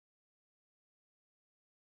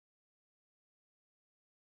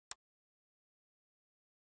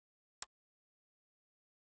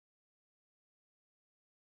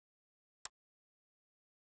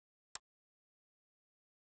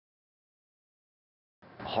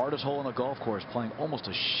hardest hole on a golf course, playing almost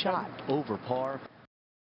a shot over par.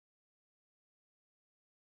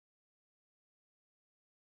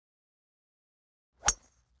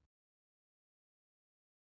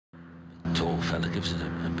 Tall fella gives it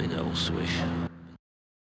a big old swish.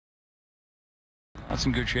 That's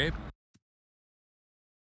in good shape.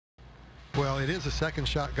 Well, it is a second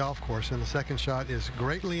shot golf course, and the second shot is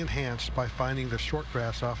greatly enhanced by finding the short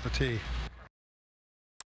grass off the tee.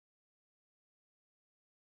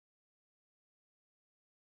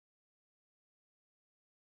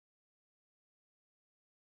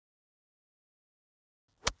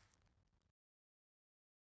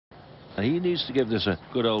 He needs to give this a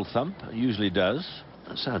good old thump. He usually does.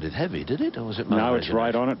 That sounded heavy, did it? Or was it? No, it's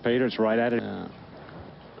right on it, Peter. It's right at it. Yeah.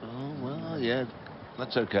 Oh, well, yeah.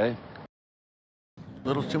 That's okay. A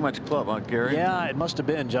little too much club, huh, Gary? Yeah, it must have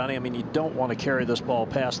been, Johnny. I mean, you don't want to carry this ball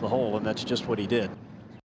past the hole, and that's just what he did.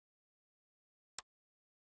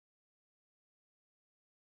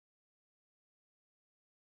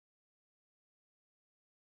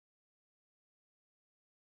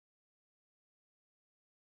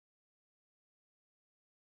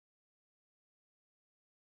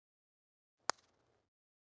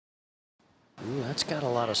 Ooh, that's got a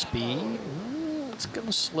lot of speed. Ooh, it's going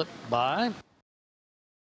to slip by.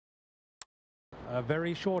 A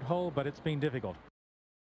very short hole, but it's been difficult.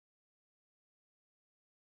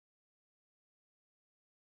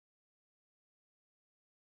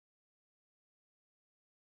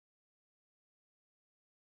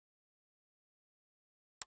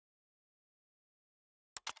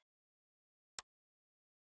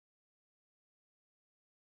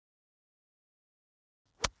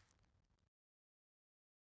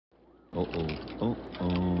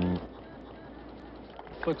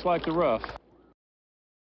 Looks like the rough.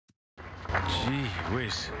 Gee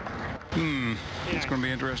whiz. It's going to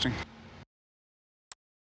be interesting.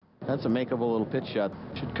 That's a makeable little pitch shot.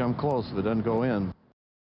 Should come close if it doesn't go in.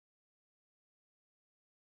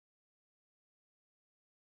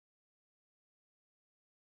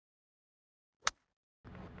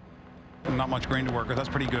 Not much green to work with. That's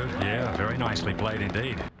pretty good. Yeah, very nicely played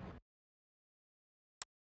indeed.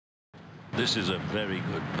 This is a very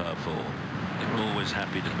good par 4. You're always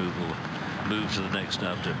happy to move to the next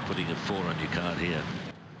after putting a 4 on your card here.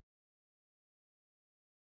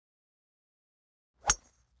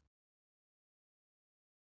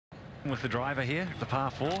 With the driver here, the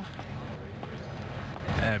par 4.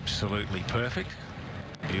 Absolutely perfect.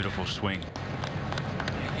 Beautiful swing.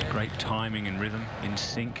 Great timing and rhythm in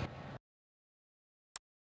sync.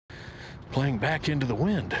 Playing back into the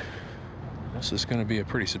wind. This is going to be a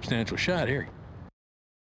pretty substantial shot here.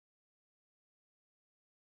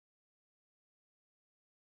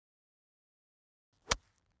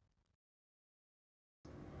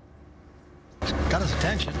 Got his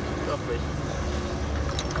attention.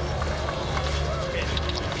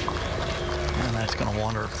 And that's going to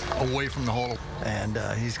wander away from the hole, and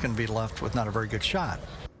he's going to be left with not a very good shot.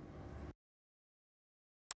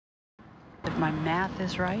 If my math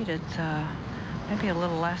is right, it's maybe a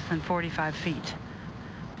little less than 45 feet.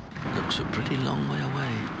 Looks a pretty long way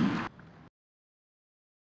away.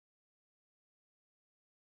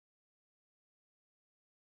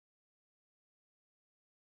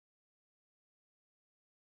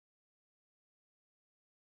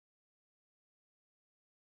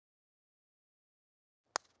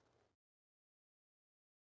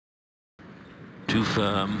 Too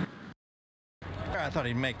firm. I thought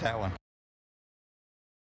he'd make that one.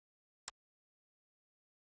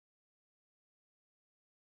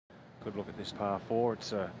 Good look at this par 4.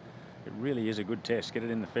 It really is a good test. Get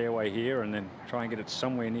it in the fairway here and then try and get it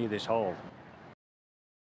somewhere near this hole.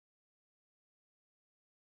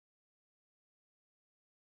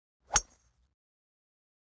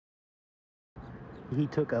 He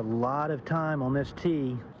took a lot of time on this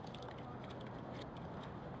tee.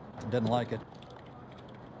 Didn't like it.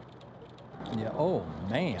 Yeah, oh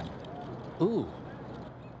man. Ooh.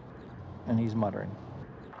 And he's muttering.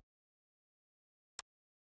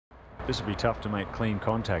 This would be tough to make clean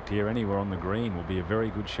contact here. Anywhere on the green will be a very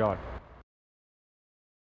good shot.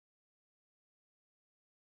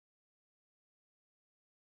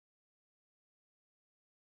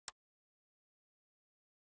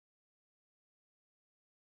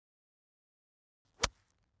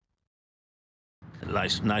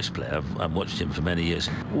 Nice player. I've watched him for many years.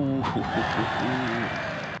 Ooh.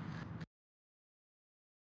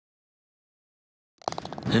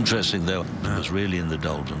 Interesting, though, it was really in the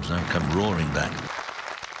doldrums. Now come roaring back.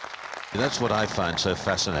 That's what I find so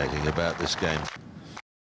fascinating about this game.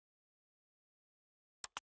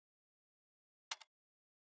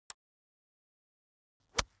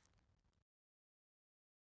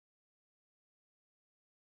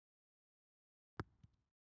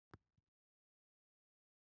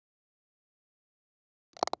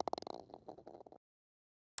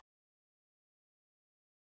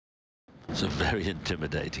 It's a very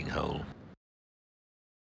intimidating hole.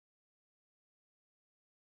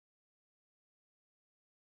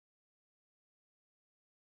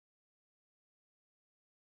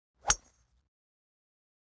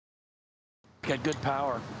 Got good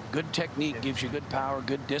power. Good technique gives you good power,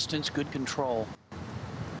 good distance, good control.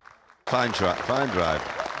 Fine drive.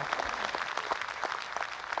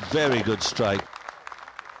 Very good strike.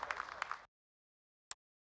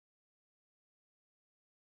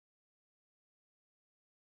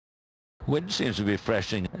 Wind seems to be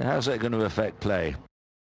freshening. How's that going to affect play?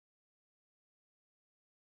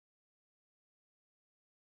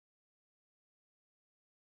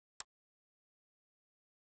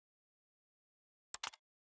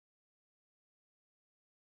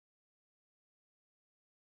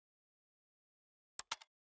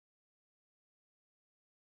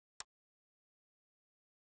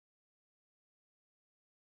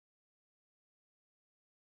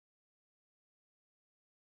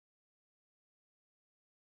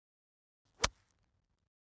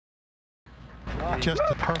 Just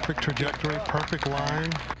the perfect trajectory, perfect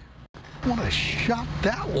line. What a shot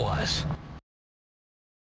that was.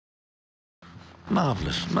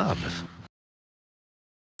 Marvelous, marvelous.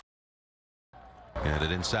 Got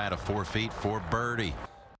it inside of 4 feet for birdie.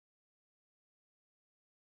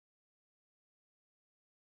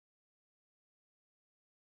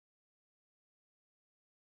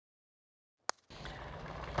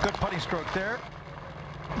 Good putting stroke there.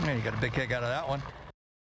 Yeah, you got a big kick out of that one.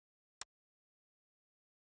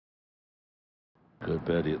 Good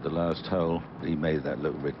birdie at the last hole. He made that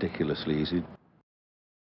look ridiculously easy.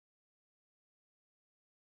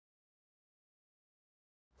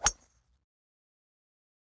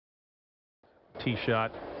 Tee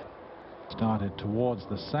shot. Started towards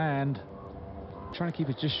the sand. Trying to keep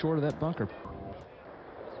it just short of that bunker.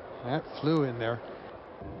 That flew in there.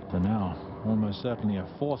 So now, almost certainly a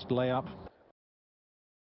forced layup.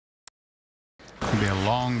 It'll be a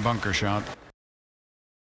long bunker shot.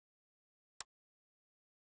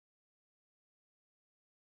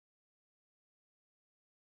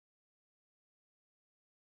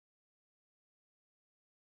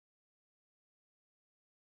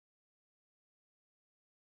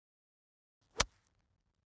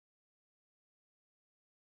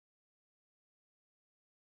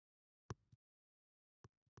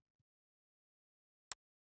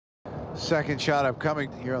 Second shot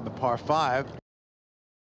upcoming here on the par 5.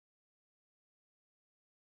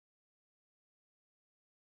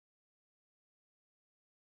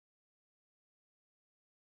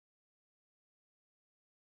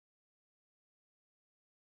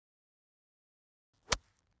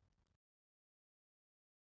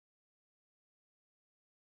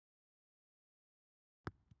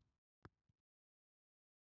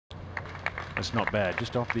 That's not bad.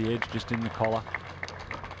 Just off the edge, just in the collar.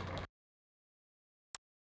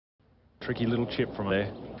 Tricky little chip from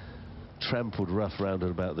there. Trampled rough round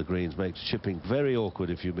and about the greens makes chipping very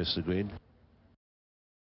awkward if you miss the green.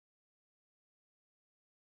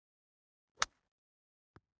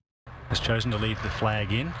 Has chosen to leave the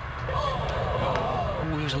flag in.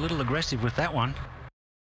 Oh, he was a little aggressive with that one.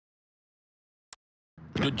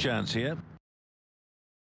 Good chance here.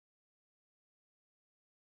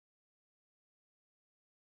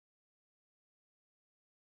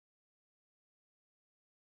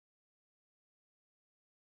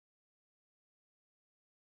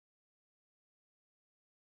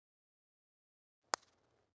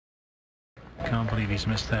 Can't believe he's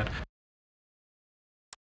missed that.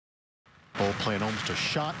 Ball playing almost a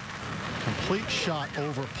shot, complete shot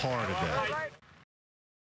over par today.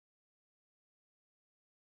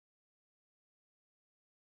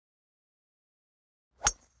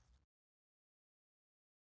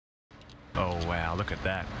 Oh, wow, look at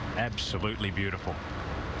that. Absolutely beautiful.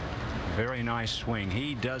 Very nice swing.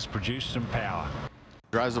 He does produce some power.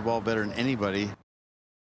 Drives the ball better than anybody.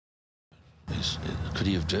 Could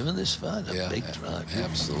he have driven this far? A big drive.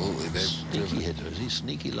 Absolutely. Sneaky hitter, is he?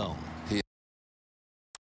 Sneaky long.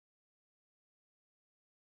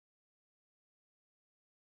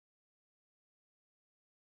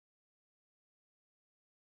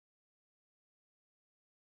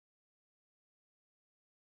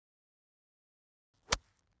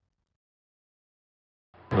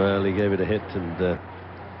 Well, he gave it a hit and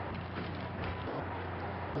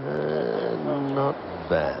not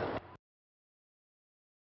bad.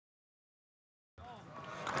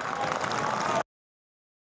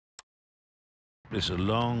 It's a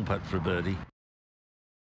long putt for birdie.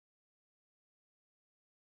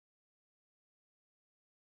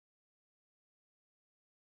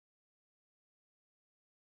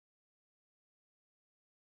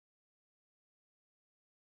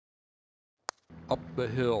 up the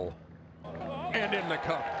hill and in the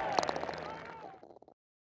cup.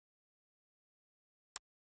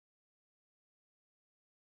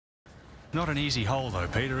 Not an easy hole though,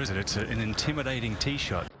 Peter, is it? It's an intimidating tee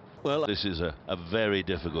shot. Well, this is a very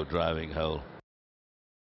difficult driving hole.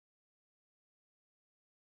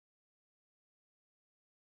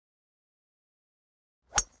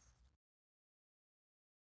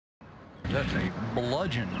 That's a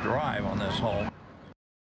bludgeon drive on this hole.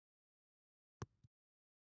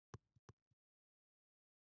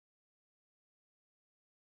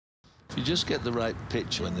 If you just get the right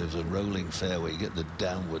pitch when there's a rolling fairway, you get the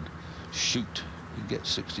downward shoot, you get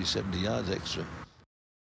 60, 70 yards extra.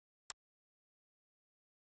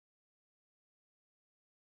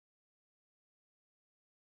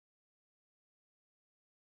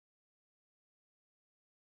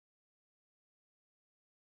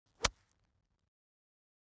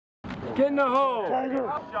 Get in the hole.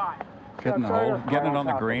 Get in the hole. Getting it on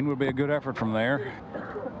the green would be a good effort from there.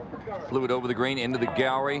 Flew it over the green into the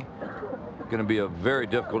gallery. Going to be a very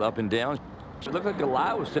difficult up and down. It looked like the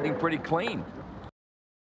lie was sitting pretty clean.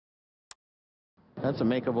 That's a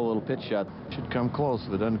makeable little pitch shot. Should come close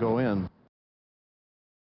if it doesn't go in.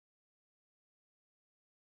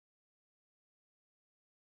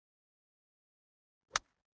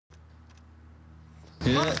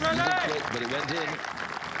 Yeah, but it went in.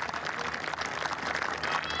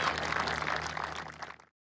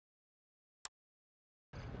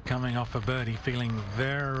 Coming off a birdie, feeling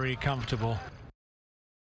very comfortable.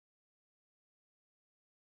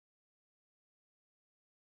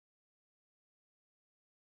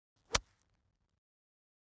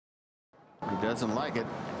 He doesn't like it.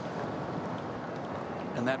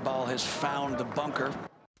 And that ball has found the bunker.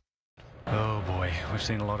 Oh boy, we've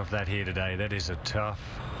seen a lot of that here today. That is a tough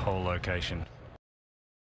hole location.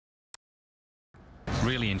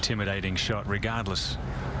 Really intimidating shot, regardless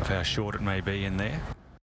of how short it may be in there.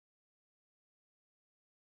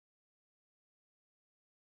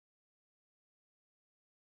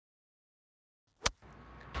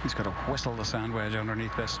 He's got to whistle the sand wedge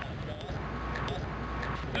underneath this.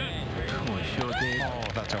 Oh, he sure did. Oh,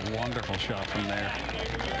 that's a wonderful shot from there.